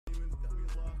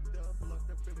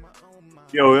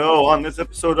Yo, on this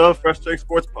episode of Fresh Take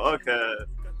Sports Podcast.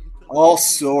 All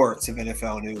sorts of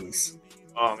NFL news.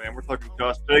 Oh, man, we're talking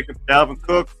Josh Jacobs, Dalvin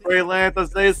Cook, Trey,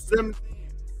 Isaiah Simmons.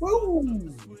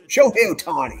 Woo! Shohei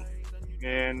Otani.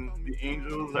 And the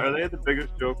Angels, are they the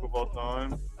biggest joke of all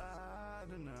time?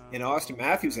 And Austin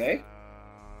Matthews, eh?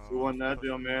 Who won that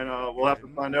deal, man? We'll have to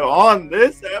find out on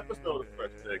this episode of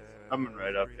Fresh Takes. Coming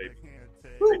right up, baby.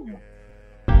 Woo.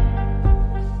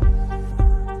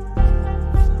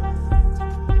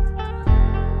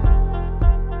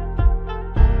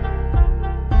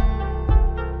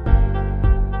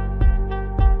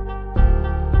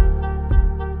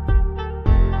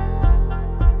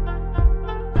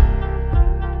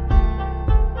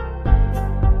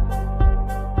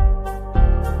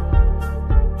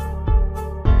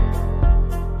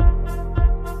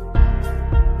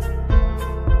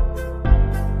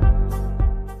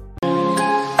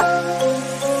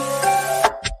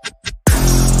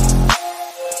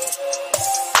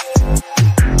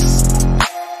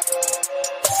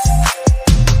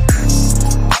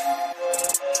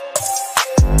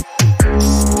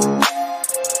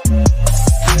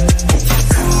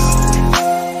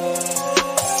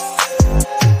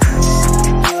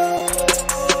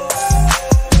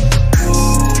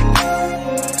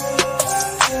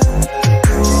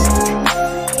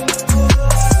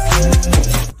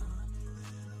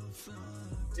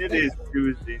 It is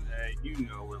Tuesday night. You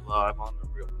know we're live on the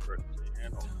Real Fresh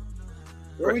channel.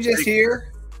 Were we just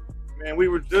here? Man, we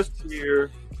were just here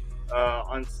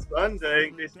on Sunday.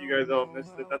 In case you guys all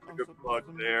missed it, that's a good plug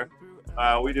there.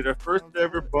 We did our first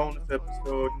ever bonus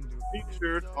episode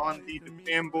featured on the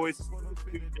Fanboys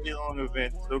day-long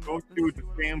event. So go to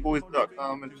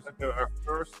thefanboys.com and check out our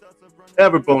first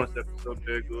ever bonus episode,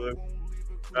 Big Luke.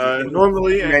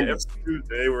 Normally, every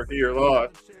Tuesday, we're here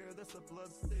live.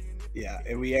 Yeah,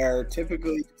 and we are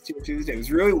typically Tuesday. It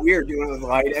was really weird doing it with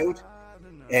light out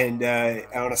and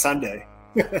on a Sunday.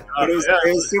 But it was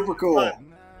super cool.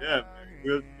 Yeah,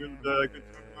 good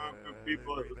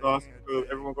people. It was awesome. So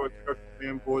everyone go check out the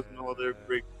Fanboys and all their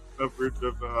great coverage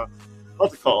of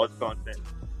lots of college content.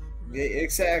 Yeah,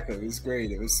 exactly. It was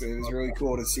great. It was really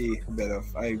cool to see a bit of.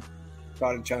 I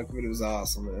caught a chunk of it. It was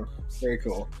awesome, man. Very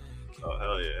cool. Oh,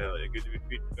 hell yeah. Good to be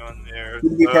featured on there.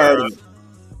 Good to be part of it.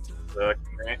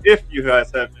 If you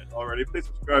guys haven't already, please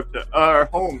subscribe to our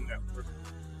home network,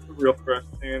 the Real Fresh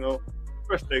channel.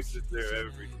 Fresh Takes is there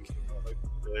every week, like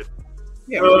I said.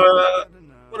 Yeah.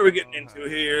 What are we getting into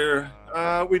here?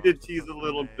 We did tease a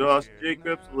little Josh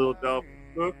Jacobs, a little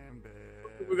Dalvin Cook.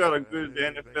 We got a good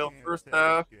NFL first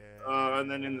half, and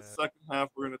then in the second half,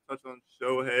 we're going to touch on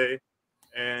Shohei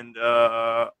and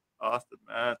Austin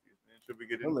Matthews. Man, should we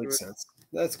get into it? That makes sense.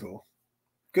 That's cool.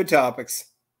 Good topics.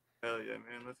 Hell yeah,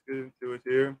 man. Let's get into it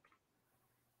here.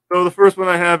 So the first one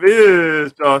I have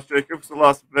is Josh Jacobs, the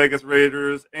Las Vegas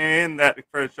Raiders, and that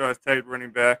franchise tagged running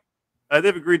back.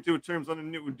 They've agreed to terms on a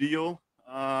new deal.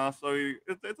 So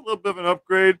it's a little bit of an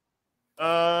upgrade.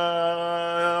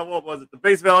 What was it? The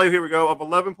base value, here we go, of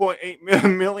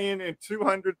 $11.8 million and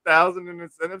 $200,000 in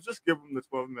incentives. Just give them the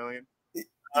 $12 million.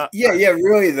 Yeah,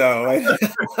 really though.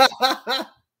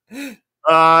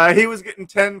 He was getting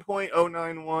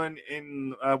 10.091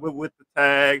 in with the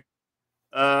tag.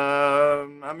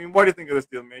 I mean, what do you think of this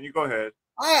deal, man? You go ahead.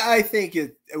 I think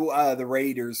the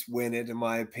Raiders win it, in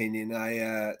my opinion.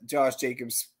 Josh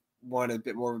Jacobs wanted a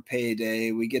bit more of a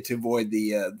payday. We get to avoid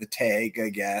the tag, I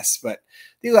guess, but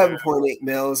the 11.8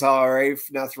 mil is all right.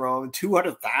 Nothing wrong.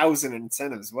 200,000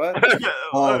 incentives. What?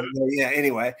 Yeah.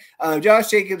 Anyway, Josh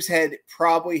Jacobs had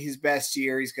probably his best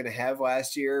year he's going to have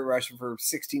last year, rushing for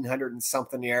 1,600 and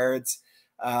something yards.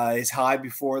 His high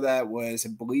before that was, I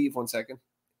believe,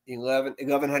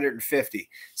 1,150.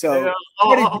 So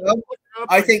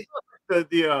I think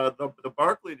the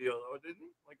Barkley deal, though, didn't he?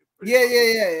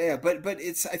 Yeah. But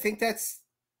I think that's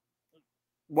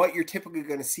what you're typically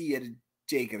going to see at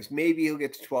Jacobs. Maybe he'll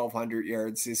get to 1,200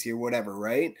 yards this year, whatever,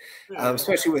 right? Yeah.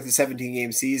 Especially with the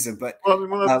 17-game season. But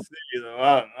we'll have to see,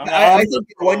 though. I think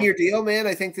a one-year deal, man.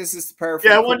 I think this is the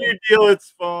perfect. Yeah, one-year deal.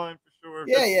 It's fine for sure.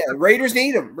 Yeah. Raiders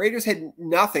need him. Raiders had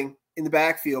nothing in the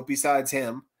backfield besides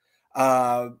him.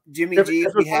 Jimmy G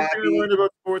will be happy. If learn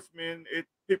about sports, man,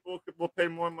 people will pay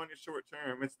more money short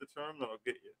term. It's the term that'll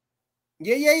get you.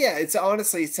 Yeah. It's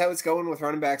honestly, it's how it's going with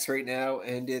running backs right now,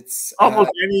 and it's almost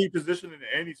any position in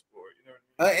any sport. You know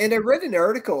what I mean? And I read an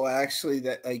article actually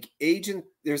that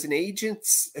there's an agent.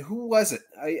 Who was it?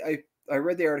 I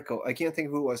read the article. I can't think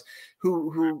of who it was.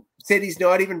 Who said he's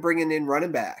not even bringing in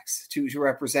running backs to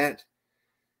represent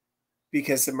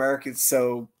because the market's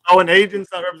so. Oh, an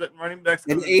agent's not representing running backs.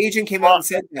 An agent came out and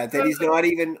said that he's not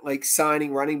even like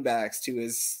signing running backs to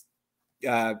his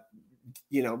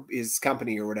his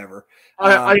company or whatever.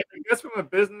 I guess from a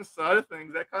business side of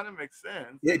things, that kind of makes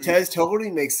sense. It does totally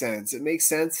make sense. It makes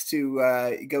sense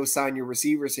to go sign your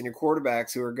receivers and your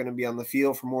quarterbacks who are going to be on the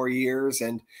field for more years,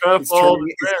 and it's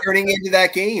turning into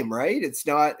that game, right? It's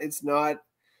not it's not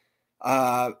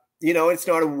a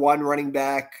one running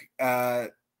back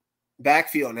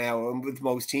backfield now with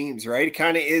most teams, right? It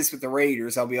kind of is with the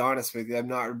Raiders. I'll be honest with you. I'm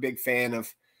not a big fan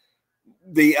of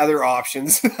the other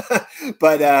options,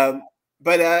 but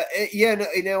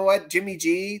you know what? Jimmy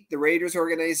G, the Raiders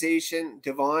organization,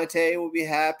 Devontae will be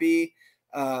happy.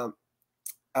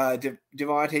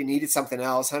 Devontae needed something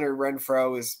else. Hunter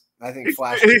Renfrow is, I think,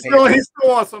 flashing. He still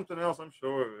wants something else. I'm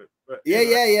sure of it. But,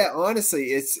 yeah.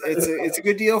 Honestly, it's a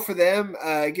good deal for them.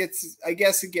 I guess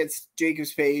it gets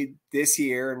Jacobs paid this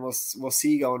year, and we'll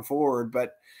see going forward.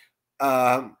 But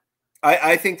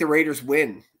I think the Raiders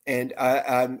win, and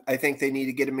I think they need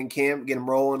to get him in camp, get him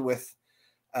rolling with.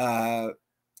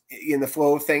 In the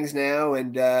flow of things now,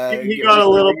 and he got a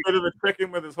little bit of a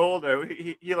chicken with his holdout.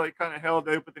 He like kind of held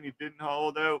out, but then he didn't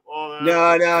hold out. All that.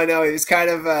 No. It was kind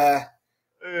of like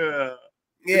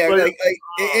it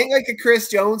ain't like a Chris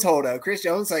Jones holdout. Chris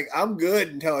Jones like, I'm good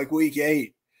until like week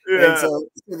 8. Yeah. And so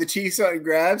the Chiefs went and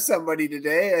grabbed somebody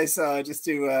today. I saw just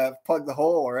to plug the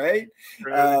hole, right?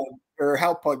 Or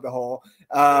help plug the hole.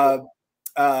 I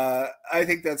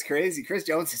think that's crazy. Chris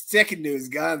Jones is sticking to his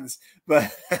guns,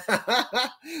 but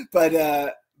yeah,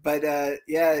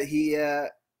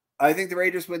 I think the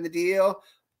Raiders win the deal.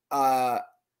 I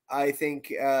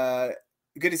think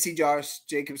good to see Josh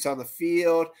Jacobs on the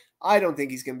field. I don't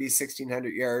think he's going to be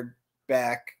 1,600 yard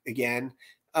back again.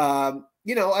 I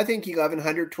think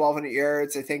 1,100, 1,200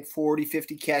 yards. I think 40,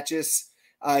 50 catches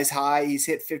is high. He's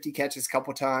hit 50 catches a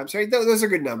couple times. Right, those are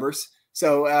good numbers.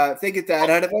 So if they get that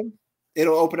out of him,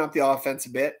 it'll open up the offense a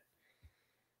bit.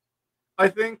 I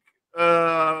think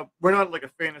we're not like a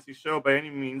fantasy show by any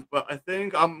means, but I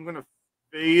think I'm going to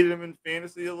fade him in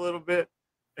fantasy a little bit.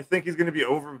 I think he's going to be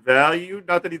overvalued.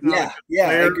 Not that he's not a good player.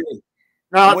 I agree.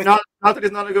 Not that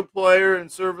he's not a good player and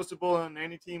serviceable, and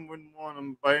any team wouldn't want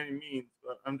him by any means.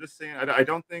 But I'm just saying, I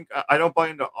don't buy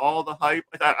into all the hype.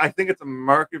 I think it's a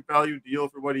market value deal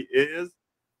for what he is.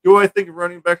 Do I think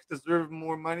running backs deserve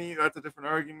more money? That's a different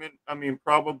argument. I mean,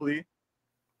 probably.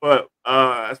 But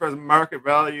as far as market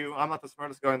value, I'm not the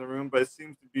smartest guy in the room, but it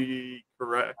seems to be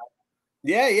correct.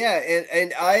 Yeah,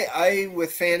 and I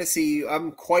with fantasy,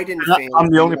 I'm quite into fantasy. I'm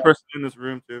the only person in this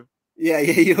room too. Yeah,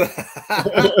 you.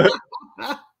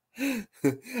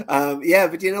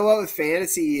 But you know what? With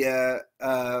fantasy,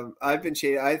 I've been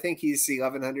shaded. I think he's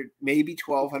 1,100, maybe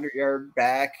 1,200 yard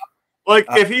back. Like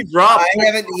if he drops,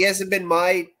 he hasn't been in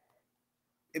my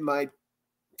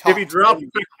top. If he drops,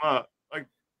 pick him up.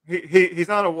 He's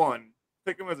not a 1.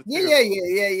 Pick him as a 2.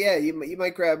 Yeah. You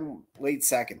might grab him late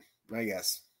second, I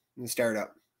guess, in the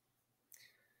startup.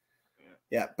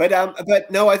 Yeah, but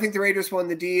no, I think the Raiders won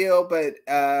the deal. But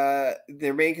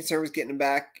their main concern was getting him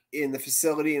back in the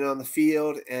facility and on the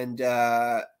field, and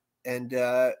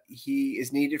he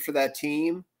is needed for that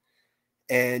team.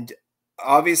 And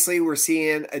obviously, we're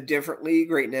seeing a different league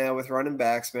right now with running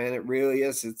backs. Man, it really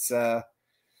is.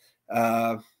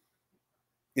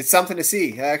 It's something to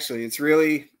see, actually. It's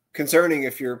really concerning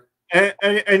if you're and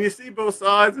you see both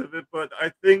sides of it, but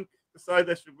I think the side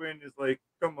that should win is like,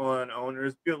 come on,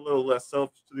 owners, be a little less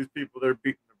selfish to these people that are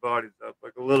beating their bodies up,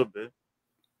 like a little bit.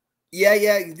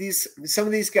 Yeah. Some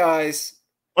of these guys,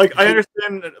 like I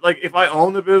understand, like if I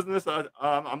own the business,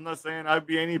 I'm not saying I'd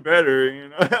be any better, you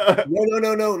know.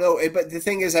 No. But the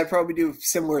thing is, I probably do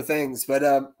similar things. But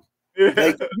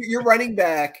like your running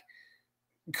back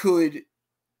could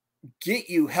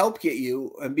help get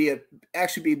you, and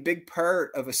actually be a big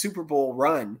part of a Super Bowl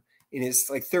run in his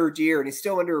like 3rd year, and he's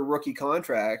still under a rookie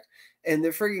contract. And the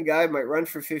frigging guy might run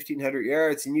for 1,500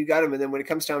 yards, and you got him. And then when it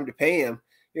comes time to pay him,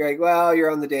 you're like, well,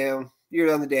 you're on the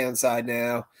downside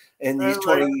now, and he's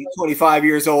 25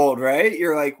 years old, right?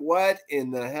 You're like, what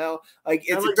in the hell? Like,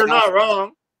 they're not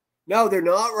wrong. No, they're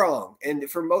not wrong.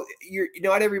 And for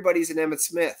not everybody's an Emmitt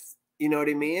Smith. You know what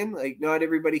I mean? Like, not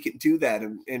everybody can do that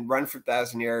and run for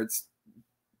 1,000 yards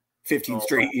 15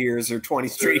 straight years or 20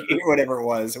 straight years, whatever it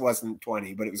was. It wasn't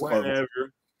 20, but it was close.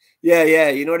 Yeah.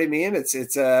 You know what I mean?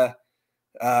 It's a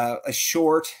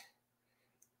short.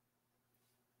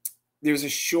 There's a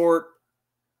short,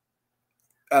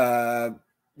 pinnacle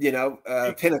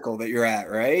that you're at,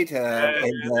 right? Small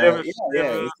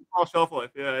shelf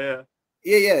life. Yeah.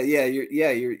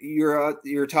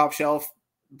 You're top shelf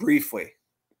briefly.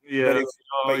 Yeah,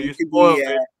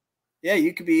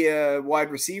 you could be a wide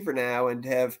receiver now and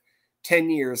have 10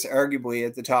 years, arguably,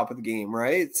 at the top of the game,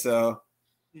 right? So,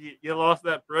 You lost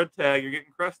that bread tag. You're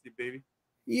getting crusty, baby.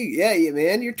 Yeah,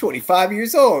 man. You're 25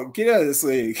 years old. Get out of this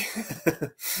league.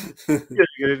 You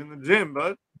get it in the gym,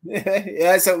 bud.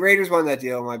 Yeah, so Raiders won that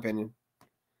deal, in my opinion.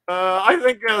 I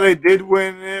think they did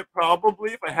win it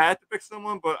probably if I had to pick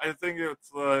someone, but I think it's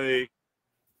like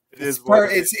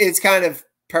it's kind of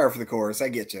par for the course. I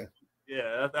get you.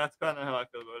 Yeah, that's kind of how I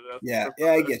feel about it.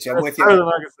 Yeah, I get you. I'm with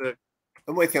you.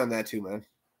 I'm with you on that too, man.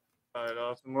 All right,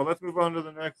 awesome. Well, let's move on to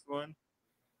the next one.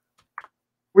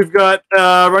 We've got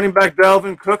running back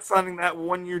Dalvin Cook signing that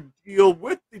 1-year deal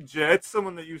with the Jets.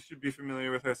 Someone that you should be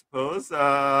familiar with, I suppose.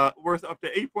 Worth up to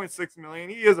 $8.6 million.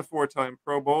 He is a 4-time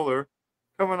Pro Bowler.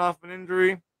 Coming off an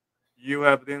injury, you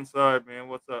have the inside, man.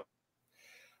 What's up?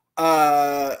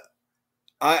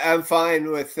 I'm fine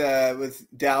with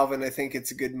Dalvin. I think it's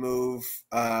a good move.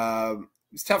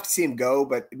 It's tough to see him go,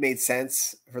 but it made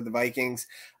sense for the Vikings.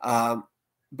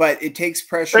 But it takes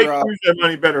pressure they off. Use their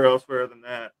money better elsewhere than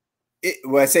that.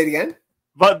 Will I say it again?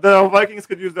 But the Vikings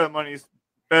could use that money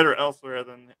better elsewhere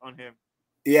than on him.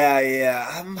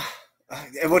 Yeah.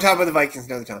 We'll talk about the Vikings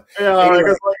another time. Yeah,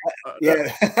 anyway,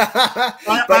 yeah.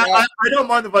 I don't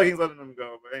mind the Vikings letting them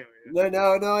go, but anyway.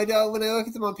 No, I don't. When I look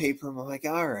at them on paper, I'm like,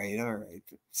 all right,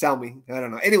 sell me. I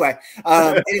don't know. Anyway,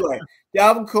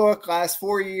 Dalvin Cook, last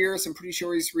 4 years, I'm pretty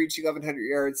sure he's reached 1,100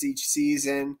 yards each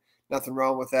season. Nothing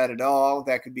wrong with that at all.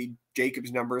 That could be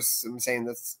Jacob's numbers. I'm saying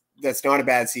that's not a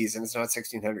bad season. It's not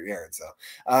 1,600 yards.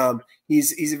 So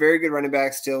he's a very good running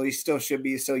back still. He still should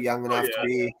be still young enough to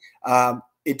be.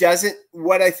 It doesn't,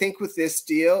 what I think with this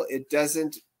deal, it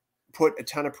doesn't put a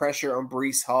ton of pressure on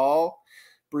Breece Hall.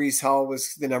 Breece Hall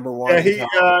was the number one.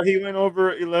 Yeah, he went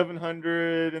over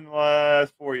 1,100 in the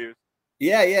last 4 years.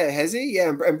 Yeah, has he? Yeah,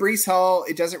 and Breece Hall,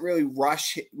 it doesn't really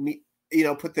rush me,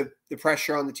 put the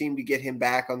pressure on the team to get him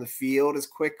back on the field as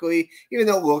quickly, even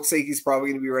though it looks like he's probably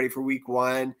going to be ready for week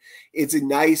 1. It's a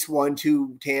nice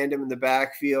 1-2 tandem in the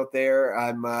backfield there.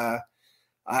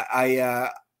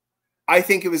 I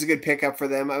think it was a good pickup for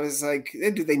them. I was like,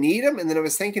 do they need him? And then I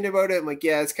was thinking about it. I'm like,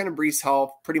 yeah, it's kind of Breece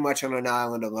Hall pretty much on an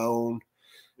island alone.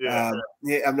 Yeah.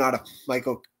 I'm not a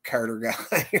Michael Carter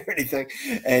guy or anything.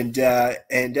 And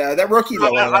that rookie,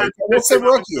 though, what's the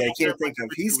rookie I can't think of?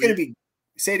 He's going to be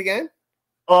 – say it again?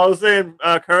 Oh, I was saying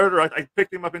Carter. I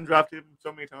picked him up and drafted him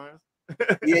so many times.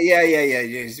 Yeah.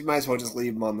 You might as well just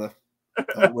leave him on the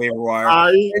waiver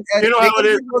wire. You know how it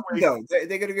is. Though.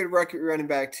 They got a good rookie running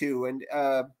back, too. And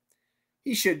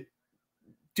he should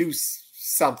do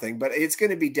something, but it's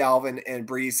going to be Dalvin and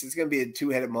Breece. It's going to be a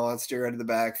two-headed monster out of the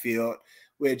backfield,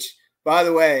 which, by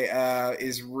the way,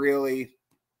 is really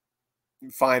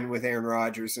fine with Aaron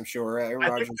Rodgers, I'm sure. I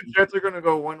think the Jets are going to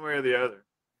go one way or the other.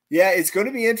 Yeah, it's going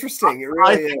to be interesting. It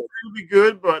really I think it'll be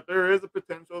good, but there is a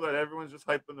potential that everyone's just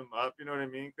hyping them up. You know what I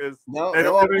mean? Because they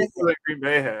don't have anything like Green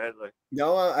Bay had.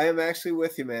 No, I am actually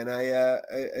with you, man.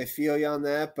 I feel you on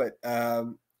that, but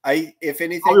if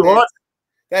anything,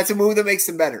 that's a move that makes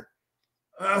them better.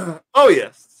 Oh,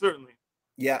 yes, certainly.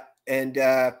 Yeah, and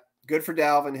good for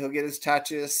Dalvin. He'll get his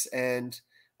touches, and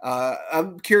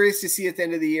I'm curious to see at the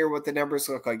end of the year what the numbers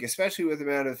look like, especially with the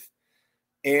amount of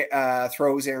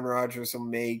throws Aaron Rodgers will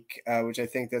make, which I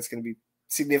think that's going to be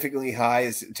significantly high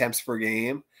as attempts per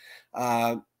game.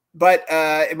 But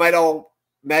it might all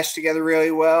mesh together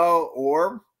really well,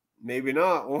 or maybe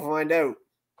not. We'll find out.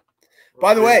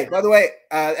 By the way,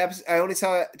 I only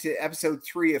saw it to episode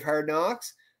 3 of Hard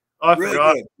Knocks. Really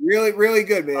good, really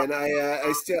good, man.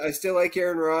 I still like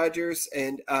Aaron Rodgers,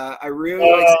 and I really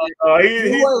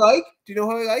like. Do you know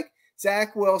who I like?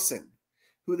 Zach Wilson,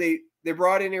 who they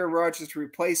brought in Aaron Rodgers to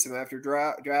replace him after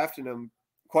drafting him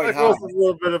quite high. Wilson's a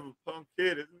little bit of a punk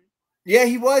kid, isn't he? Yeah,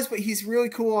 he was, but he's really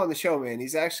cool on the show, man.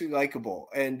 He's actually likable,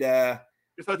 and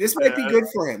this might be good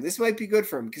for him. This might be good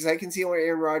for him because I can see why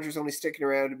Aaron Rodgers only sticking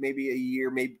around maybe a year,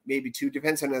 maybe 2,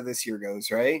 depends on how this year goes,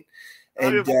 right?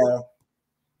 And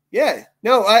yeah,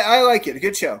 no, I like it.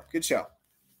 Good show.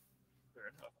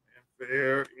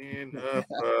 Fair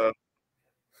enough.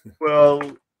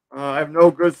 Well, I have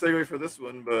no good segue for this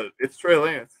one, but it's Trey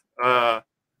Lance.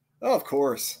 Of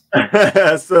course.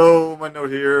 So my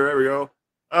note here, there we go.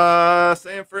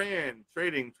 San Fran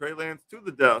trading Trey Lance to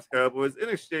the Dallas Cowboys in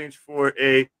exchange for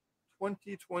a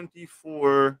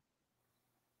 2024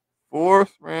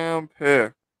 4th-round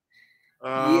pick.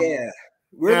 We're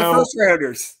the first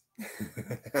rounders.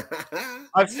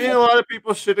 I've seen a lot of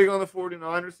people shitting on the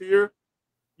 49ers here.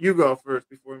 You go first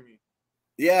before me.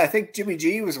 Yeah, I think Jimmy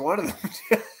G was one of them.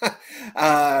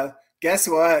 Guess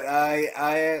what?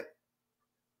 I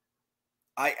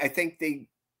think they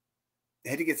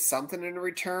had to get something in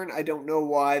return. I don't know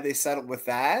why they settled with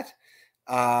that.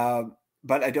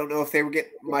 but I don't know if they would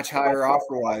get much higher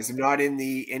offer wise. I'm not in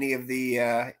any of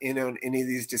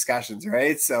these discussions,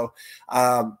 right? So,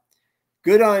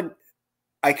 good on.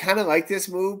 I kind of like this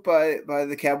move by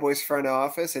the Cowboys front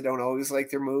office. I don't always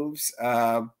like their moves.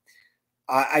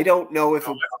 I don't know if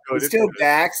it's still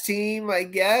Dak's team. I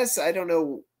guess I don't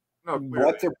know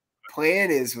what their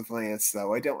plan is with Lance,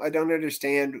 though. I don't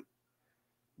understand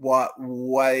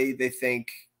why they think.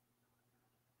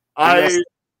 Unless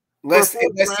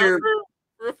they're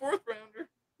for a fourth rounder.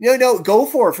 No, go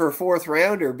for a fourth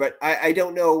rounder. But I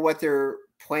don't know what their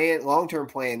long-term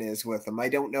plan is with him. I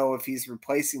don't know if he's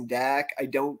replacing Dak. I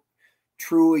don't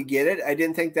truly get it. I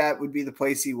didn't think that would be the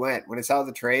place he went when I saw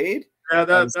the trade. Yeah,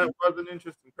 that was an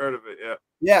interesting part of it. Yeah.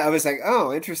 Yeah, I was like,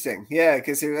 oh, interesting. Yeah,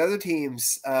 because there are other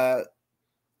teams. I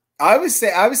was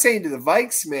saying to the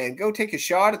Vikes, man, go take a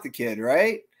shot at the kid,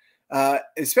 right?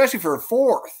 Especially for a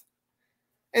fourth.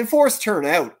 And fourths turn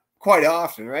out quite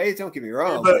often, right? Don't get me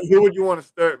wrong. But who would you want to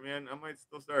start, man? I might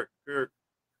still start Kirk.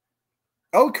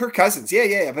 Oh, Kirk Cousins.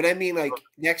 Yeah. But I mean, like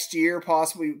next year,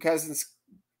 possibly Cousins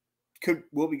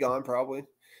will be gone probably.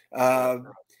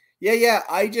 Yeah.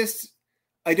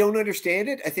 I don't understand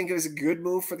it. I think it was a good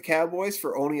move for the Cowboys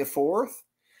for only a fourth,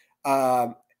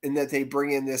 and that they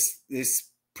bring in this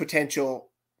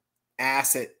potential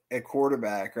asset at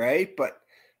quarterback, right? But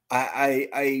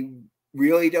I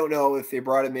really don't know if they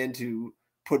brought him in to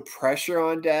put pressure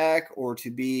on Dak or to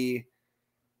be.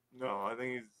 No, I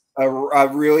think he's a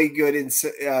really good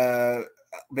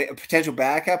potential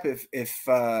backup if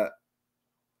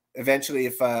eventually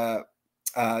if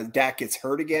Dak gets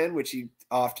hurt again, which he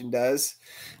often does.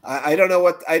 I don't know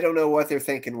what they're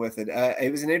thinking with it.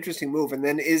 It was an interesting move. And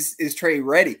then is Trey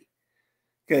ready?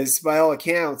 Because by all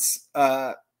accounts,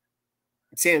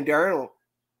 Sam Darnold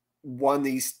won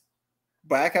these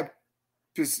backup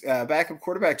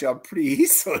quarterback job pretty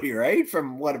easily, right?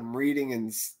 From what I'm reading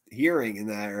and hearing in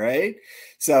that, right?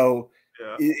 So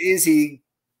yeah. Is he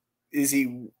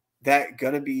that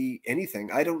gonna be anything?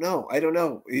 I don't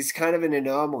know. He's kind of an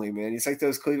anomaly, man. He's like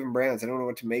those Cleveland Browns. I don't know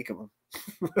what to make of him.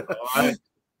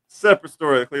 Separate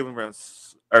story. The Cleveland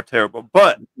Browns are terrible,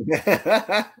 but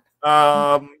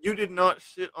you did not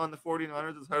shit on the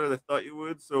 49ers as hard as I thought you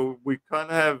would, so we kind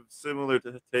of have similar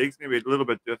takes, maybe a little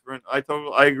bit different. I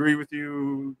agree with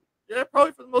you. Yeah,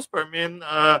 probably for the most part, man.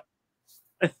 I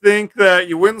think that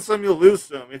you win some, you lose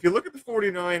some. If you look at the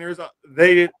 49ers,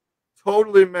 they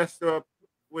totally messed up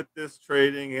with this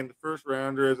trading in the first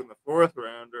rounders and the fourth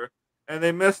rounder, and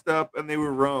they messed up and they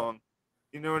were wrong.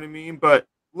 You know what I mean? But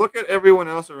look at everyone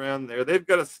else around there. They've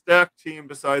got a stacked team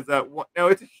besides that one. Now,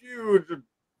 it's a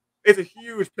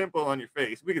huge pimple on your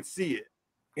face. We can see it.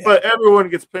 Yeah. But everyone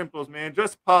gets pimples, man.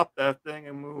 Just pop that thing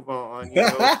and move on. You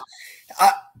know?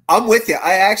 I'm with you.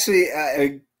 I actually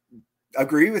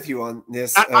agree with you on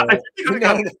this. I think they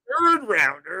got a third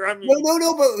rounder. I mean,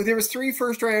 no, but there was 3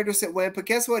 first rounders that went. But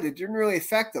guess what? It didn't really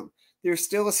affect them. They're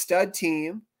still a stud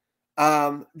team.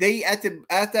 They at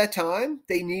that time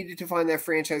they needed to find that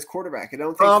franchise quarterback. I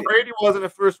don't think Tom Brady wasn't a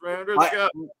first rounder. He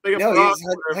was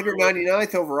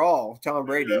 199th overall. Tom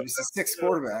Brady, he was the 6th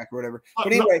quarterback or whatever. But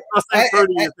anyway,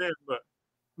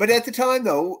 but at the time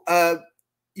though,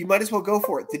 you might as well go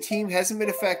for it. The team hasn't been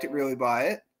affected really by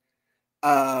it.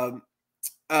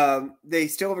 They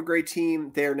still have a great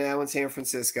team there now in San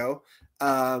Francisco.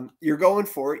 You're going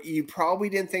for it. You probably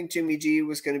didn't think Jimmy G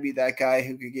was going to be that guy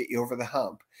who could get you over the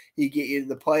hump. He'd get you to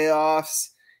the playoffs.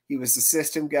 He was the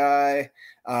system guy.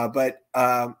 But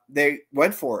they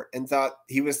went for it and thought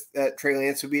Trey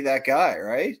Lance would be that guy,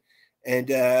 right?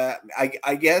 And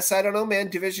I guess, I don't know, man,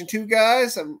 Division II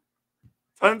guys.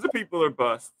 Tons of people are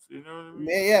busts. You know what I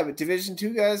mean? Yeah, but Division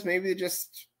II guys, maybe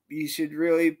you should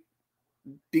really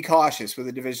be cautious with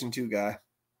a Division II guy.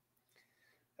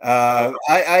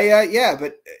 Yeah,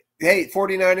 but hey,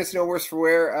 49ers no worse for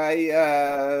wear.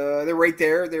 They're right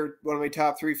there. They're one of my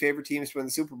top 3 favorite teams to win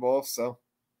the Super Bowl. So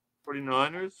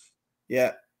 49ers?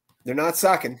 Yeah. They're not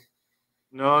sucking.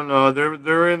 No,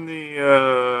 they're in the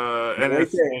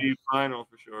NFC final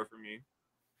for sure for me.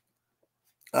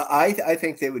 I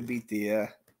think they would beat the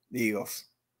Eagles.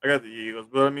 I got the Eagles,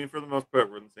 but I mean, for the most part,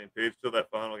 we're on the same page till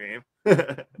that final game.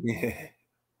 Yeah.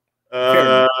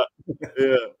 Yeah.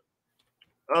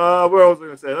 What was I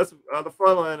going to say? That's the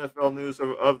final NFL news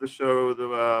of the show,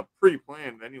 the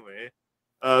pre-planned anyway.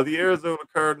 The Arizona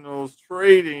Cardinals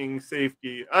trading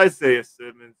safety Isaiah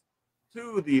Simmons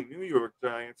to the New York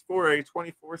Giants for a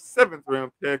 24 7th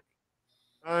round pick.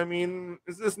 I mean,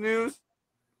 is this news?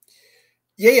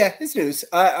 Yeah, it's news.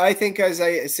 I think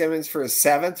Isaiah Simmons for a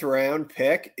 7th round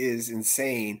pick is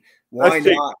insane. Why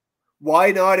not?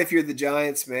 Why not if you're the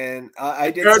Giants, man?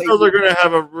 The Cardinals are going to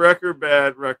have a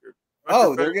bad record.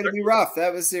 Oh, they're going to be rough.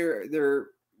 That was their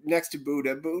next to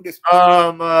Buddha. Buddha's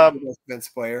defense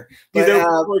player. He's But out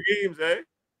for 4 games, eh?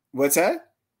 what's that?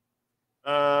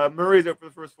 Murray's out for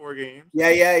the first 4 games.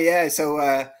 Yeah. So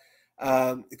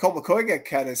Colt McCoy got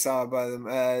kind of saw by them.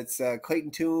 It's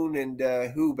Clayton Tune and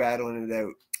who battling it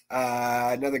out?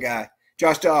 Another guy,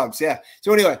 Josh Dobbs. Yeah.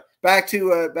 So anyway, back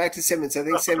to Simmons. I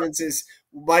think Simmons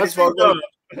might as well go.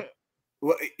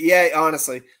 Yeah,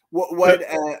 honestly,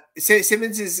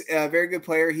 Simmons is a very good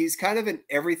player. He's kind of an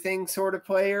everything sort of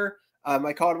player.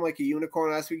 I called him like a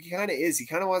unicorn last week. He kind of is. He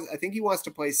kind of wants. I think he wants to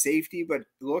play safety, but it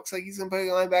looks like he's going to play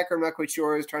linebacker. I'm not quite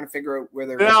sure. I was trying to figure out where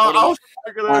they're. Yeah, I was trying to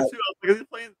figure that too. Because he's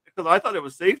playing. Because I thought it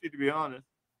was safety, to be honest.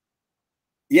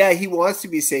 Yeah, he wants to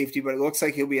be safety, but it looks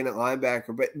like he'll be in a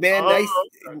linebacker. But man, nice.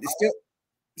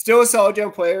 Still a solid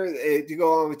young player to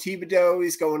go along with Thibodeau.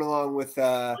 He's going along with.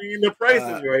 The price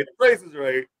is right. The price is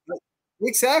right.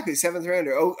 Exactly, 7th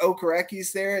rounder.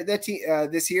 Okareki's there. That team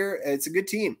this year. It's a good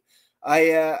team.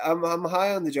 I'm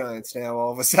high on the Giants now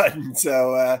all of a sudden.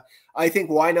 So I think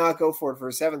why not go for it for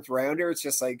a 7th rounder? It's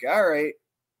just like, all right,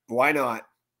 why not?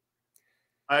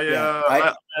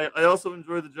 I also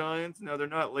enjoy the Giants. Now they're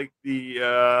not like the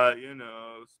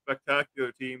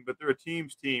spectacular team, but they're a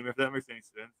team's team, if that makes any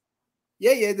sense.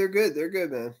 Yeah, they're good. They're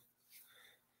good, man.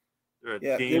 They're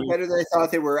better than I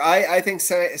thought they were. I think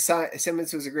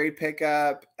Simmons was a great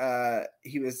pickup. There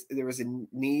was a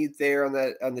need there on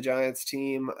the Giants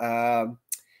team,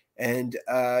 and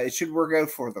it should work out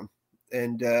for them.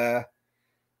 And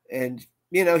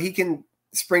he can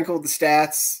sprinkle the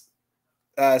stats.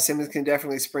 Simmons can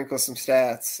definitely sprinkle some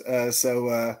stats.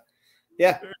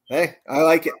 Hey, I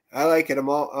like it.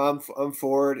 I'm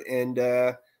for it, and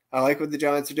I like what the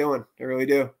Giants are doing. I really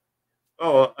do.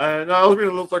 Oh, and I was being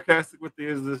a little sarcastic with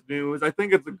this news. I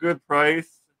think it's a good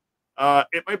price.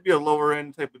 It might be a lower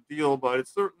end type of deal, but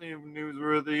it's certainly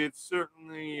newsworthy. It's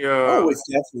certainly it's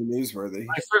definitely newsworthy.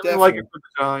 I certainly like it for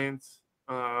the Giants.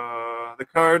 The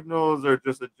Cardinals are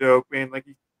just a joke, man. Like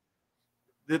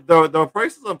the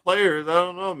prices on players, I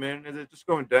don't know, man. Is it just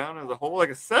going down as a whole, like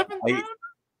a 7th round?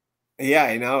 Yeah,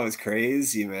 I know. It's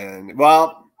crazy, man.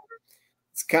 Well,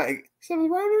 it's kind of 7th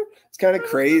rounder. It's kind of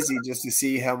crazy just to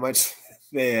see how much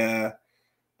these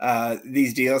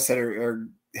deals that are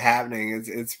happening.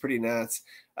 It's pretty nuts.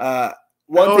 One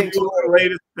thing I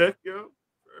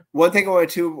want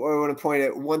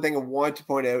to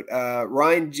point out.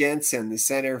 Ryan Jensen, the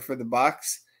center for the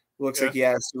Bucks, looks like he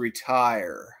has to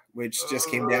retire, which just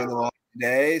came down the line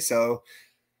today. So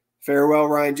farewell,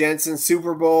 Ryan Jensen.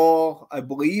 Super Bowl, I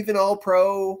believe, an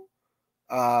All-Pro,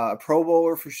 Pro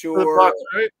Bowler for sure. For the Bucks,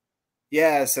 right?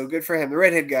 Yeah, so good for him. The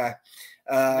redhead guy.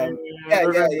 Yeah.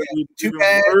 Too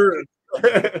bad.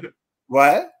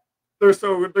 What? They're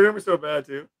gonna be so bad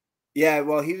too. Yeah,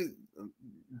 well, he was a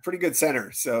pretty good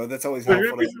center, so that's always helpful.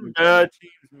 There's gonna be some bad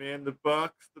teams, man. The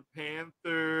Bucks, the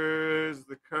Panthers,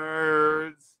 the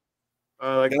Cards.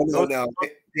 No.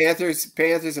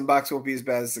 Panthers and Bucks won't be as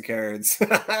bad as the Cards.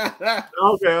 Okay, I'm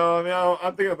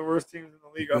thinking of the worst teams in the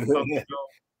league.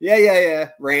 Yeah.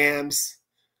 Rams.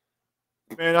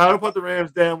 Man, I don't put the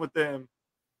Rams down with them.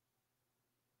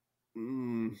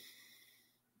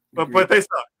 But they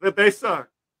suck.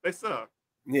 They suck.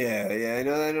 Yeah. I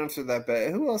know I don't feel that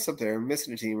bad. Who else up there? I'm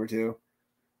missing a team or two.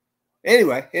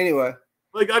 Anyway.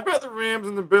 Like I bet the Rams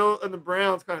and the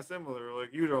Browns kind of similar.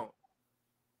 Like you don't.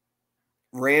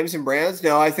 Rams and Browns?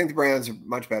 No, I think the Browns are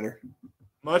much better.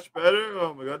 Much better?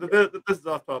 Oh my god, this is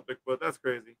off topic, but that's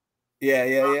crazy.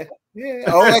 Yeah.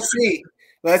 Oh,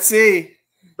 let's see.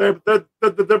 They're both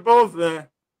there.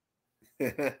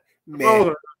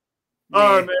 Man.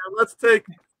 All right, man. Let's take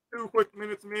 2 quick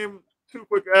minutes, man. 2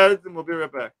 quick ads, and we'll be right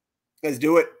back. Let's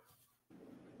do it.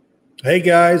 Hey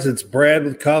guys, it's Brad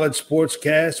with College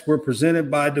Sportscast. We're presented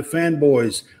by the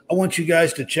Fanboys. I want you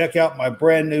guys to check out my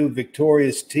brand new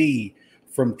Victorious tee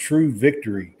from True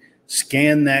Victory.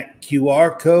 Scan that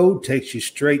QR code, takes you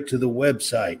straight to the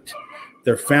website.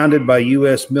 They're founded by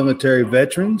U.S. military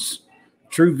veterans.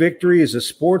 True Victory is a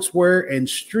sportswear and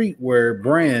streetwear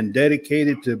brand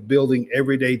dedicated to building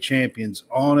everyday champions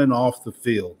on and off the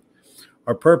field.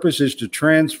 Our purpose is to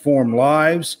transform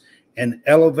lives and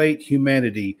elevate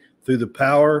humanity through the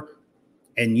power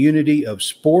and unity of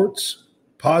sports,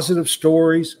 positive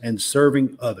stories, and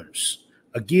serving others.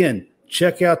 Again,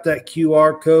 check out that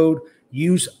QR code.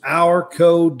 Use our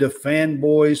code,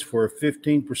 TheFanboys, for a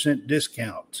 15%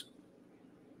 discount.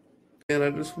 And I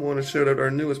just want to shout out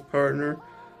our newest partner,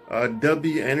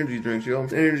 W Energy Drinks. You know,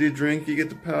 energy drink, you get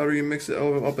the powder, you mix it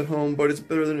up at home, but it's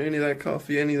better than any of that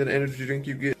coffee, any of that energy drink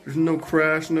you get. There's no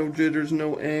crash, no jitters,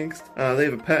 no angst. They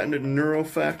have a patented neuro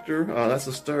factor. That's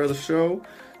the star of the show.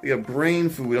 They got brain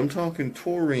food. I'm talking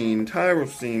taurine,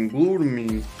 tyrosine,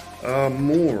 glutamine,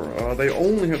 more. They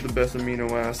only have the best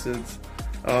amino acids.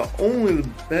 Only the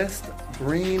best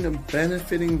brain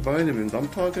benefiting vitamins. I'm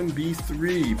talking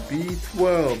B3,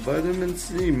 B12, vitamin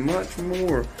C, much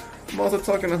more. I'm also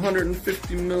talking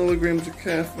 150 milligrams of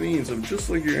caffeine, so just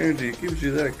like your energy, it gives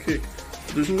you that kick.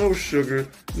 There's no sugar,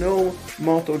 no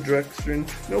maltodextrin,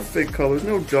 no fake colors,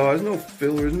 no dyes, no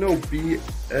fillers, no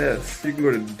BS. You can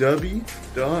go to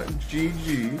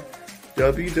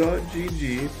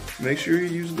w.gg, make sure you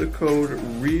use the code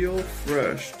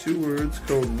REALFRESH, 2 words,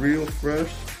 code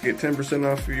REALFRESH, get 10%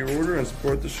 off for your order and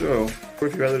support the show. Or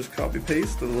if you'd rather just copy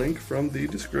paste the link from the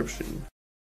description.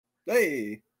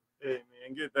 Hey man,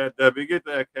 get that W, get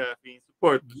that caffeine,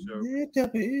 support the show.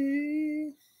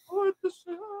 Support the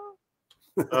show.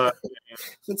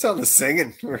 That's all the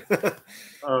singing. I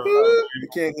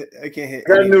can't hit. I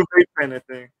got a new vape pen, I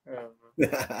think.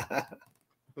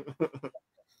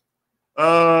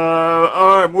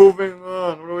 All right, moving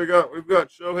on. What do we got? We've got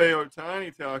Shohei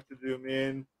Otani talk to do,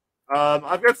 man.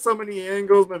 I've got so many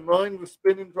angles. My mind was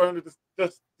spinning trying to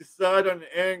just decide on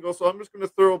the angle, so I'm just going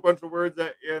to throw a bunch of words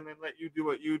at you and then let you do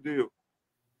what you do.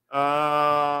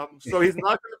 So he's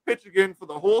not going to pitch again for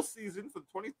the whole season, for the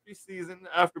 23 season,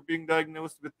 after being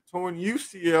diagnosed with the torn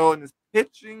UCL in his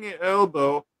pitching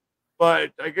elbow.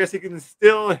 But I guess he can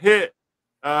still hit.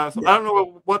 I don't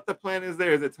know what the plan is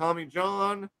there. Is it Tommy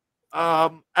John?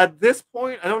 At this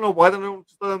point, I don't know why they don't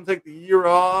just let him take the year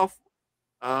off.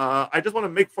 I just want to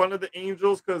make fun of the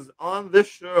Angels because on this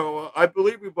show, I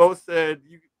believe we both said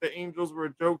the Angels were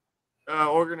a joke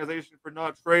organization for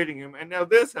not trading him, and now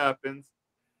this happens.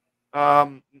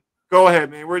 Go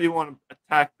ahead, man. Where do you want to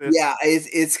attack this? Yeah,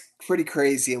 it's pretty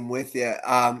crazy. I'm with you.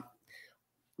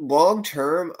 Long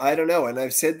term, I don't know, and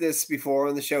I've said this before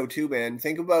on the show too, man.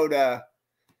 Think about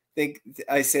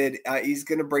I said he's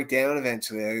going to break down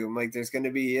eventually. I'm like, there's going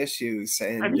to be issues,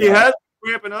 and he has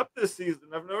cramping up this season.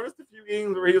 I've noticed a few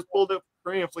games where he was pulled up with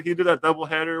cramps, like he did that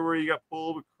doubleheader where he got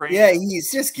pulled with cramps. Yeah,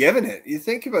 he's just giving it. You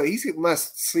think about it, he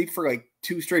must sleep for like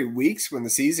 2 straight weeks when the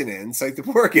season ends. Like the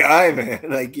poor guy, man.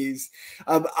 Like he's.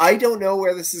 I don't know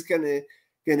where this is going to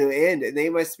end, and they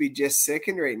must be just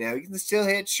sickened right now. He can still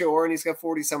hit, sure, and he's got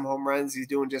 40-some home runs. He's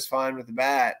doing just fine with the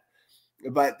bat.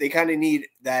 But they kind of need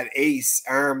that ace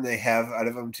arm they have out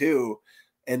of him too,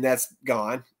 and that's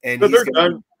gone. And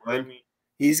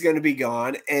he's going to be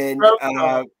gone. And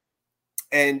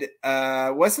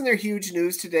wasn't there huge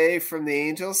news today from the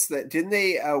Angels that didn't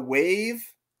they waive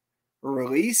or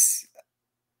release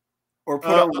or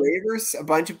put on waivers a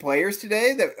bunch of players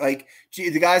today that like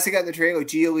the guys that got in the trade like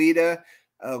Giolita,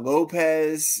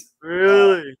 Lopez,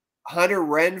 really. Hunter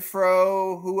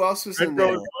Renfroe, who else was in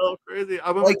there? Crazy.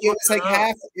 Like it was like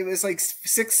half. It was like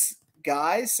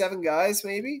 7 guys,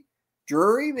 maybe.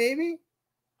 Drury, maybe.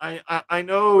 I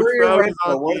know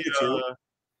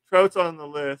Trout's on the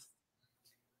list,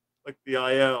 like the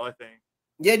IL, I think.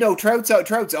 Yeah, no, Trout's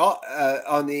all,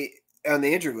 on the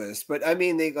injured list, but I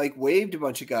mean they like waived a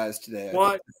bunch of guys today.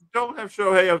 What? Don't have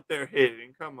Shohei up there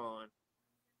hitting. Come on.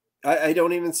 I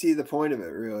don't even see the point of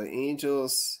it, really.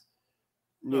 Angels.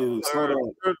 News.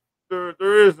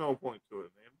 There is no point to it,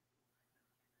 man.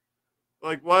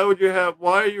 Like, why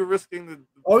are you risking the?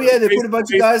 Oh yeah, they put a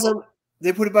bunch of guys on.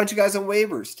 They put a bunch of guys on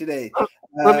waivers today.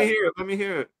 Let me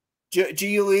hear it.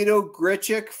 Giolito,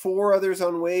 Grichuk, 4 others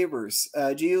on waivers.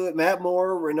 Matt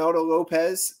Moore, Ronaldo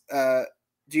Lopez.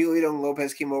 Giolito and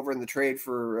Lopez came over in the trade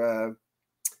for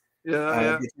the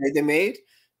trade they made.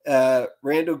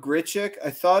 Randall Grichuk. I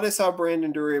thought I saw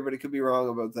Brandon Drury, but I could be wrong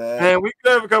about that. And we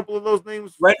could have a couple of those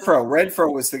names.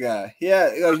 Renfroe was the guy. Yeah,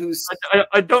 who's.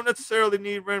 I don't necessarily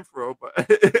need Renfroe, but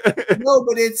no,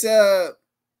 but it's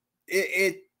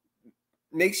it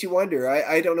makes you wonder.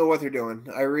 I don't know what they're doing.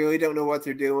 I really don't know what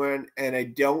they're doing, and I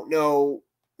don't know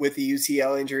with the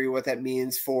UCL injury what that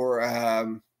means for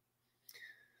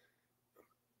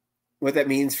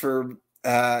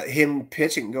him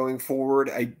pitching going forward.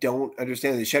 I don't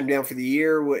understand. They shut him down for the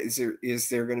year. What is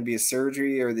there going to be a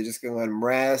surgery, or are they just going to let him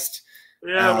rest?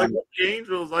 Yeah, like the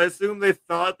Angels, I assume they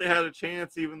thought they had a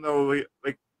chance, even though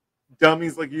like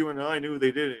dummies like you and I knew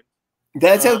they didn't.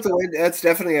 That's out the window. That's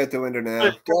definitely out the window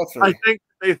now. Definitely. I think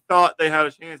they thought they had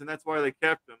a chance, and that's why they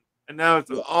kept him. And now it's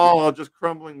all just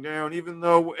crumbling down, even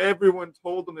though everyone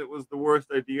told them it was the worst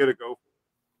idea to go for.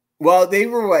 Well, they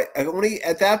were only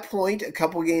at that point a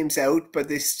couple games out, but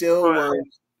they still weren't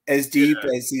as deep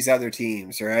as these other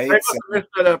teams, right? I missed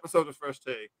that episode of Fresh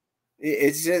Take.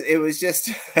 It's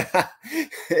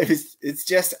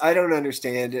just I don't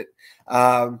understand it.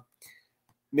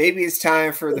 Maybe it's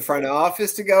time for the front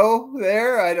office to go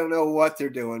there. I don't know what they're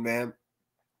doing, man.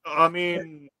 I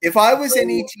mean, If I was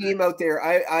any team out there,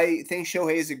 I think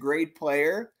Shohei is a great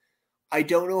player. I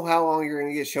don't know how long you're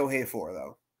going to get Shohei for,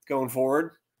 though, going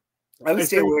forward. I would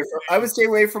stay away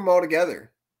from him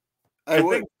altogether. I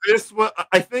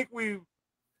think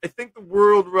the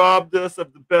world robbed us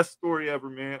of the best story ever,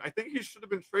 man. I think he should have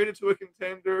been traded to a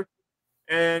contender,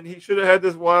 and he should have had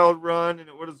this wild run, and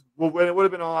it would have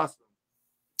been awesome.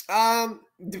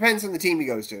 Depends on the team he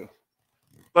goes to.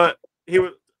 But he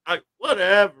was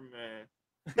whatever, man.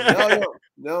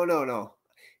 No.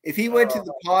 If he went to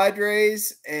the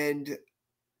Padres and took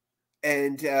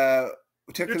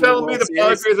You're him telling me to the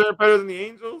Padres aren't better than the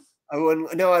Angels? I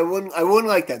wouldn't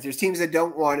like that. There's teams that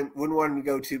wouldn't want him to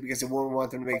go to because they wouldn't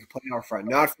want them to make a playoff run.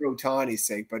 Not for Otani's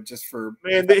sake, but just for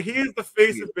he is the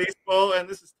face of baseball, and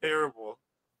this is terrible.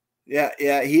 Yeah,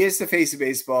 he is the face of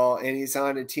baseball, and he's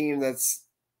on a team that's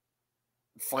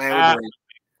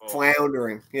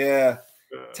floundering. Yeah,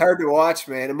 it's hard to watch,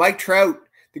 man. And Mike Trout,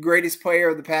 the greatest player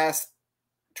of the past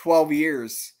 12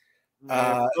 years.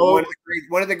 One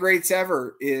of the greats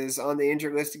ever is on the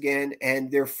injured list again,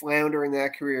 and they're floundering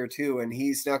that career too. And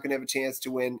he's not going to have a chance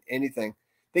to win anything.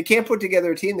 They can't put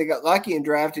together a team. They got lucky and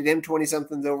drafted him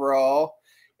 20-somethings overall.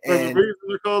 And the reason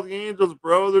they're called the Angels,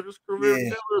 bro, they're just career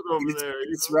killers over there.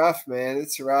 It's rough, man.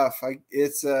 It's rough.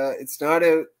 It's not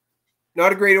a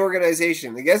great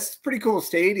organization. I guess it's a pretty cool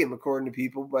stadium according to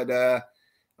people, but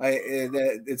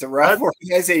it's a rough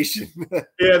organization.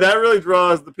 Yeah, that really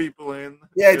draws the people in.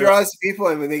 Yeah, it draws the people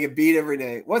in when they get beat every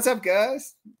night. What's up,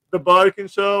 guys? The Bodkin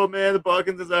Show, man. The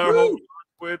Bodkins is our home on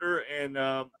Twitter, and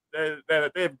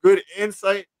they have good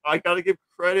insight. I got to give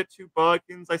credit to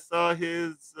Bodkins. I saw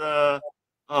his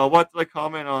what did I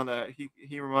comment on that?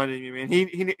 He reminded me, man.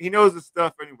 He knows his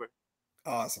stuff anyway.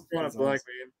 Awesome. Man.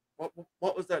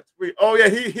 What was that tweet? Oh yeah,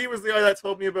 he was the guy that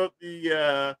told me about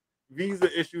the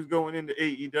visa issues going into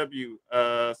AEW.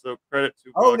 So credit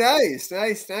to. Oh, nice.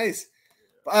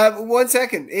 1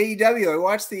 second, AEW. I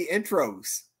watched the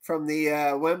intros from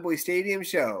the Wembley Stadium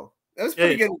show. That was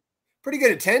pretty good. Pretty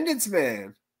good attendance,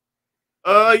 man.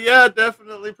 Yeah,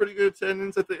 definitely pretty good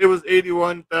attendance. I think it was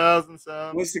 81,000.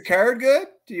 Some. Was the card good?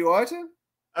 Did you watch it?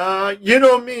 You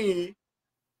know me.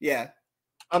 Yeah,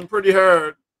 I'm pretty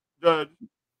hard, Judge.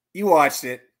 You watched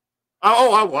it.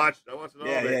 Oh, I watched it. I watched it all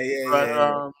day.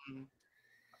 Yeah.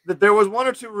 There was one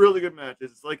or two really good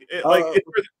matches.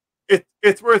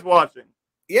 It's worth watching.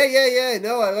 Yeah.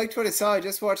 No, I liked what I saw. I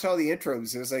just watched all the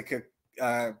intros. It was like it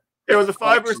was a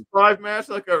 5-versus-5 match,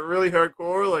 like a really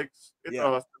hardcore. Like it's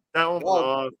awesome. That one was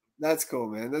awesome. That's cool,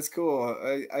 man. That's cool.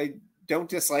 I don't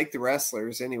dislike the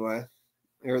wrestlers anyway,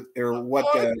 or what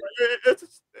the.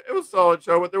 It was a solid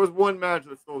show, but there was one match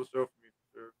that stole the show for me.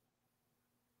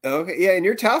 Okay, yeah, and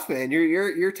you're tough, man.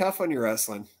 You're tough on your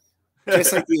wrestling,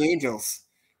 just like the Angels.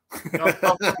 I'm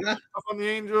tough on the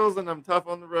Angels, and I'm tough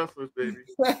on the wrestlers, baby.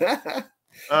 Yeah,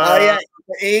 the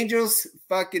Angels,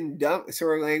 fucking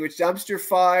dumpster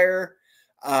fire.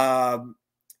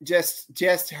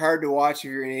 Just hard to watch if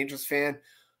you're an Angels fan.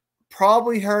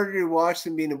 Probably harder to watch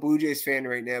than being a Blue Jays fan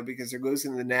right now because they're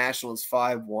losing to the Nationals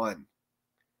 5-1.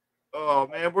 Oh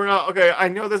man, we're not okay. I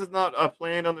know this is not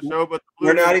planned on the show, but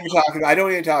we're not even talking. I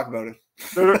don't even talk about it.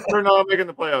 They're not making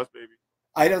the playoffs, baby.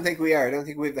 I don't think we are. I don't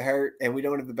think we have the heart, and we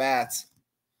don't have the bats.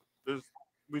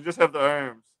 We just have the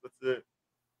arms. That's it.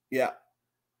 Yeah,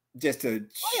 just a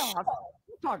playoffs. What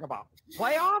you talk about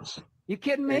playoffs? You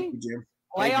kidding me? Thank you, Jim.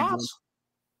 Playoffs?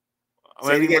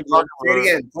 Say it again.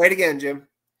 Play it again, Jim.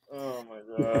 Oh my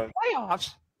god.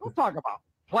 Playoffs? Don't talk about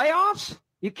playoffs.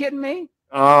 You kidding me?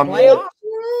 Playoffs?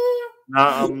 No,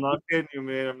 I'm not kidding you,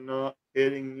 man. I'm not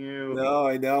kidding you. No,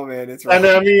 I know, man. It's right. And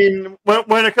I mean,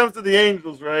 when it comes to the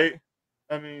Angels, right?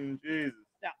 I mean, Jesus.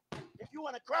 Now, if you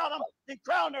want to crown them, then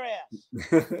crown their ass.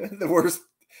 the worst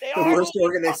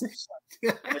organization.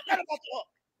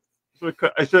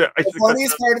 The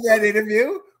funniest part of that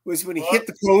interview was when he hit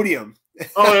the podium.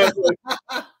 Oh, yeah.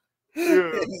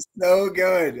 It was so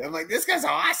good. I'm like, this guy's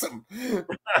awesome.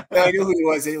 I knew who he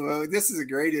was anyway. This is a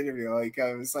great interview. Like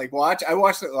I was like, I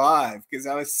watched it live because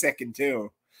I was second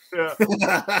too. Yeah.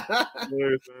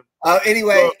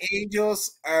 Anyway,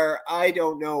 Angels I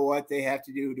don't know what they have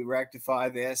to do to rectify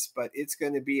this, but it's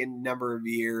going to be a number of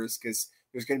years because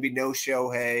there's going to be no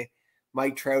Shohei.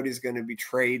 Mike Trout is going to be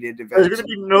traded. There's going to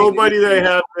be nobody they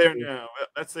have there now.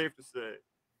 That's safe to say.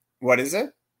 What is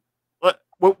it?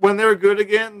 When they're good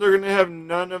again, they're going to have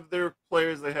none of their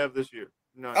players they have this year.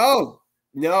 None. Oh,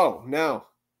 no.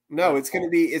 It's going to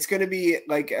be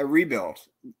like a rebuild.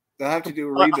 They'll have to do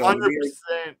a rebuild. 100%.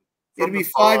 It'll be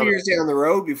 5 years down the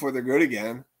road before they're good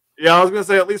again. Yeah, I was going to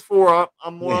say at least 4.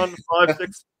 I'm more on the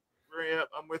 5-6 Yep,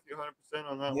 I'm with you 100%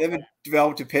 on that They one. haven't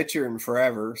developed a pitcher in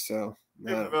forever, so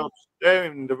They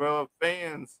haven't developed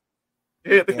fans.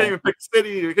 They can't even pick a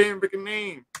city. They can't even pick a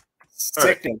name.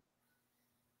 sickening.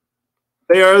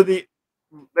 They are the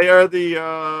what are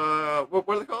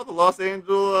they called? The Los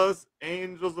Angeles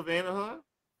Angels of Anaheim.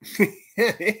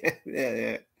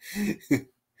 yeah.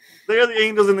 They are the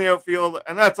Angels in the outfield,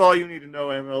 and that's all you need to know,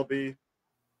 MLB.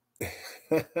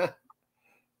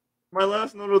 My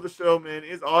last note of the show, man,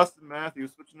 is Austin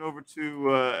Matthews switching over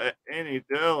to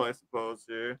NHL, I suppose,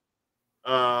 here.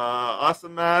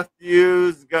 Austin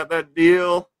Matthews got that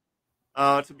deal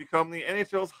to become the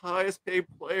NHL's highest paid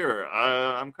player.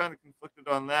 I'm kind of conflicted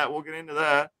on that. We'll get into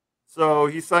that. So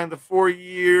he signed the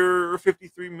 4-year,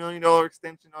 $53 million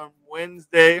extension on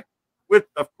Wednesday with,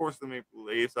 of course, the Maple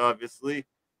Leafs, obviously.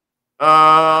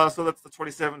 So that's the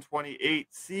 27-28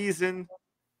 season.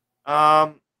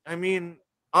 I mean,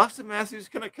 Austin Matthews,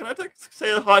 can I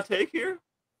say a hot take here?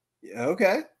 Yeah,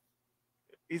 okay.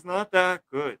 He's not that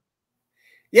good.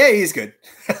 Yeah, he's good.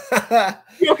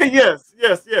 Okay, yes.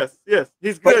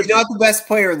 He's good. But he's not the best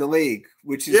player in the league,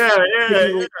 which is yeah.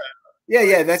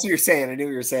 That's what you're saying. I knew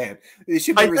what you were saying. I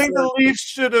think the Leafs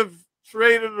should have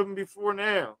traded him before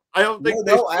now. I don't think.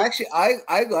 Actually,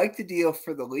 I like the deal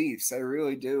for the Leafs. I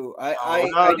really do.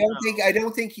 I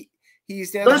don't think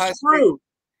he's down the highest.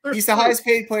 He's the highest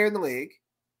paid player in the league.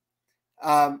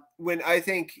 When I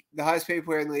think the highest paid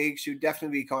player in the league should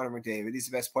definitely be Connor McDavid. He's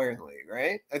the best player in the league,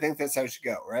 right? I think that's how it should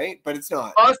go, right? But it's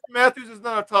not. Austin Matthews is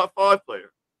not a top 5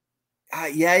 player.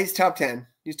 Yeah, he's top 10.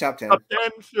 He's top 10. Top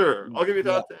 10, sure. I'll give you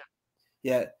top 10.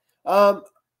 Yeah.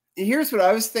 Here's what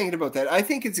I was thinking about that. I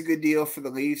think it's a good deal for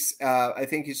the Leafs. I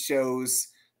think it shows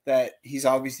that he's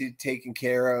obviously taken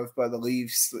care of by the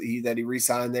Leafs, that he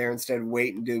re-signed there instead of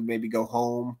waiting to maybe go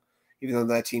home, even though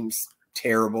that team's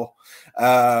terrible.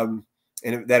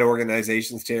 And that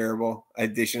organization's terrible.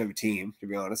 They shouldn't have a team, to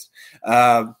be honest.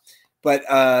 But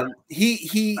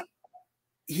he's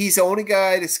the only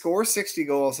guy to score 60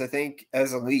 goals, I think,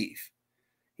 as a Leaf.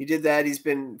 He did that. He's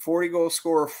been 40-goal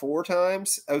scorer 4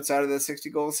 times outside of the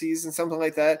 60-goal season, something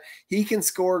like that. He can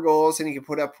score goals and he can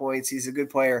put up points. He's a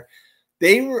good player.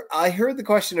 I heard the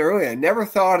question earlier. I never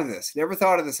thought of this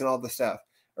in all the stuff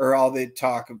or all the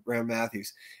talk around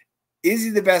Matthews. Is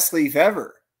he the best Leaf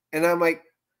ever? And I'm like,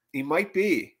 he might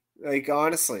be. Like,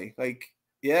 honestly, like,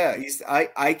 yeah,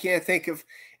 I can't think of.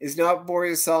 It's not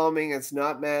Boris Salming. It's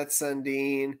not Matt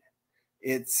Sundin.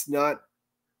 It's not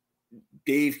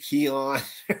Dave Keelan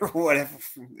or whatever,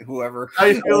 whoever. How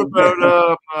do you feel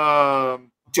about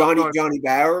Johnny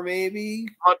Bauer, maybe?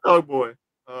 Hot Dog Boy.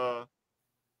 Hot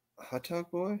Dog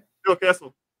Boy? Phil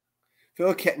Kessel.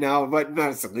 No, but not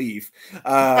as a Leaf. He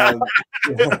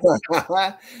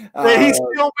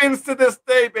still wins to this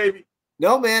day, baby.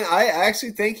 No, man, I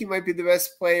actually think he might be the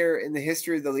best player in the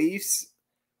history of the Leafs.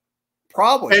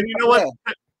 Probably. And you know what?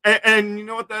 And you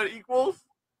know what that equals?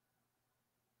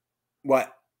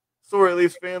 What? Sorry,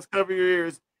 Leafs fans, cover your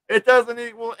ears. It doesn't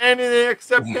equal anything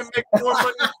except him making more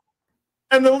money.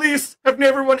 And the Leafs have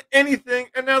never won anything,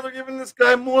 and now they're giving this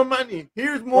guy more money.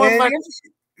 Here's more money.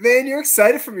 Man, you're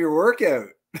excited from your workout.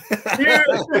 Yeah,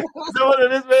 you know what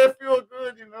it is, man? I feel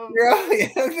good, you know. Yeah,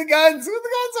 the guns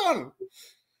on him.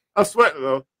 I'm sweating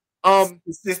though.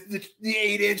 It's just the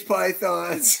 8-inch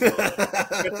pythons. Get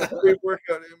the big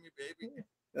workout in me, baby.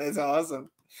 That's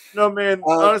awesome. No, man.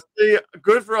 Honestly,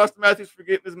 good for Austin Matthews for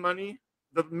getting his money.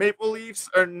 The Maple Leafs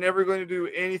are never going to do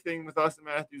anything with Austin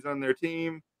Matthews on their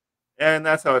team, and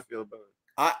that's how I feel about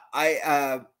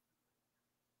it.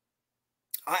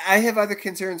 I have other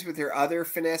concerns with their other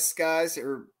finesse guys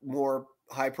or more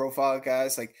high-profile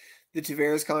guys, like the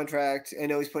Tavares contract. I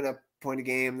know he's putting up point a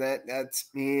game. That's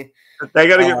me. They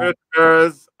got to get rid of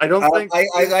Tavares. I don't think.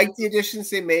 I like the additions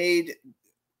they made.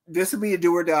 This will be a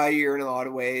do or die year in a lot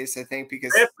of ways, I think,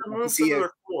 because they have to move to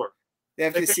their core. They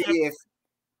have to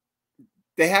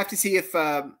see if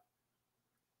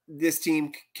this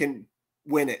team can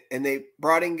win it, and they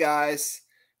brought in guys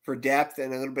for depth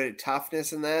and a little bit of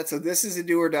toughness in that. So this is a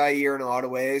do or die year in a lot of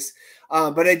ways.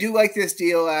 But I do like this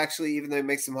deal, actually, even though it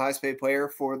makes them highest paid player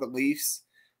for the Leafs.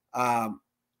 I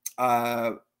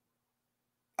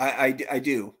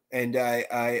do. And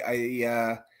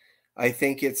I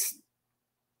think it's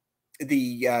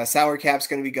the salary cap's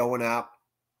going to be going up.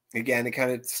 Again, it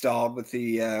kind of stalled with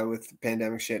the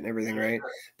pandemic shit and everything, right?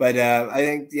 But I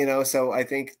think, so I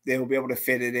think they'll be able to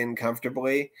fit it in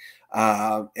comfortably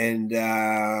and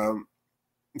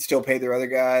still pay their other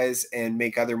guys and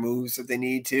make other moves if they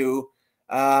need to.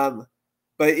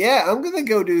 But yeah, I'm going to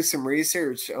go do some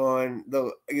research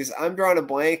because I'm drawing a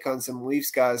blank on some Leafs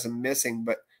guys I'm missing,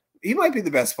 but he might be the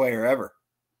best player ever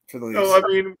for the Leafs. No, I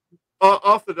mean,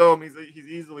 off the dome, he's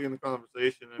easily in the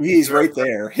conversation. I mean, He's right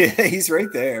there. He's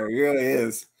right there. He really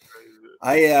is.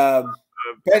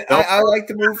 But I like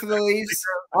the move for the Leafs.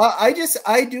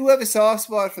 I do have a soft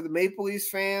spot for the Maple Leafs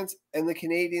fans and the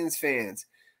Canadiens fans.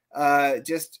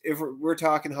 Just if we're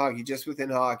talking hockey, just within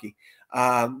hockey,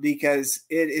 because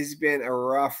it has been a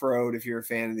rough road if you're a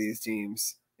fan of these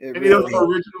teams. Any of the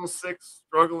original 6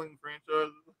 struggling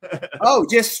franchises? Oh,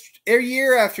 just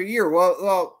year after year.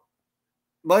 Well,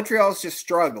 Montreal's just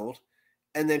struggled.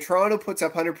 And then Toronto puts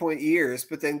up 100-point years,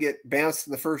 but then get bounced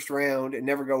in the first round and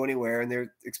never go anywhere. And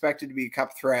they're expected to be a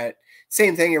cup threat.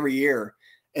 Same thing every year.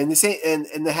 And the same,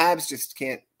 and the Habs just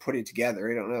can't put it together.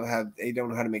 They don't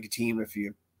know how to make a team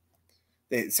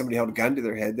if somebody held a gun to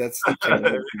their head. That's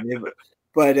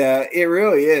but it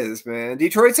really is, man.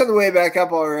 Detroit's on the way back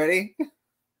up already.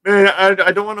 Man,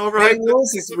 I don't want to overhype.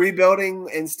 Willis is rebuilding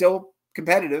and still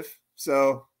competitive.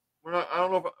 So. I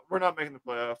don't know if we're not making the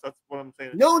playoffs. That's what I'm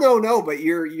saying. No. But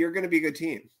you're going to be a good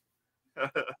team.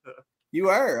 You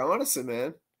are, honestly,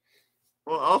 man.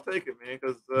 Well, I'll take it, man,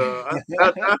 because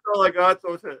that's all I got.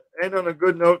 So to end on a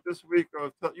good note this week,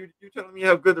 you telling me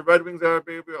how good the Red Wings are,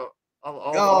 baby.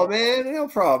 Man, no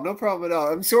problem at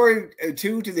all. I'm sorry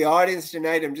to the audience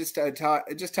tonight. I'm just tired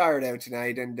out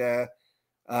tonight and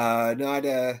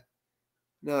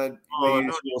not my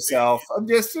usual self. I'm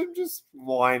just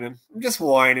whining.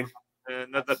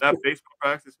 And that baseball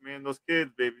practice, man, those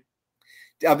kids, baby.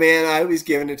 Man, I was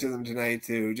giving it to them tonight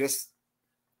too. Just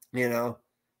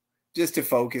to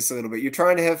focus a little bit. You're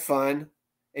trying to have fun,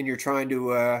 and you're trying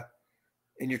to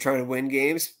win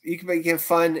games. You can have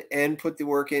fun and put the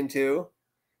work in too.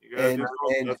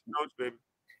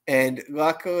 And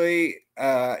luckily,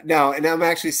 no. And I'm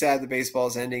actually sad the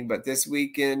baseball's ending. But this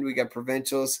weekend we got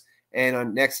provincials. And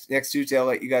on next Tuesday, I'll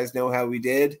let you guys know how we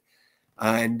did.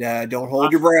 And don't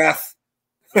hold your breath.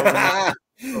 I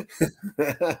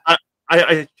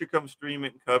should come stream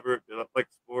it and cover it like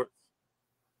sports.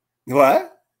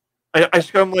 What? I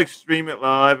should come stream it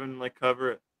live and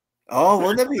cover it. Oh,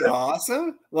 wouldn't that be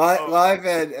awesome? Live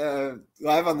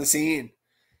on the scene.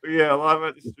 Yeah, live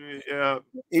at the street. Yeah,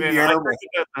 man, I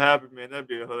think that to happen, man. That'd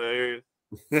be hilarious.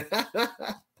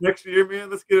 Next year, man,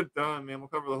 let's get it done, man. We'll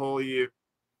cover the whole year.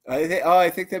 I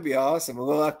think that'd be awesome. A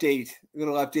little update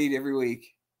every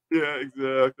week. Yeah,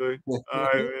 exactly. All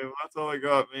right, man. That's all I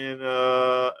got, man.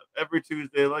 Every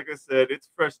Tuesday, like I said, it's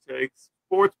Fresh Takes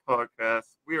Sports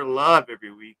Podcast. We are live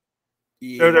every week.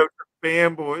 Yeah. Shout out to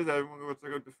Fanboys. Everyone go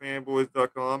check out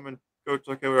thefanboys.com and go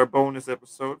check out our bonus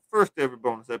episode. First ever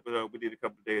bonus episode we did a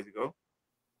couple of days ago.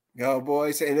 Oh,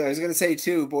 boys. And I was going to say,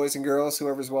 too, boys and girls,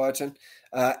 whoever's watching,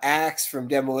 Axe from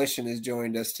Demolition has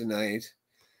joined us tonight.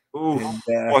 Ooh,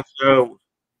 watch out.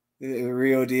 The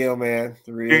real deal, man.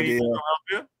 The real deal.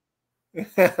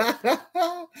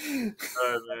 All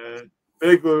right, man.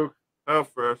 Big Luke. How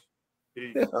fresh.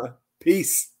 Peace.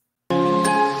 Peace.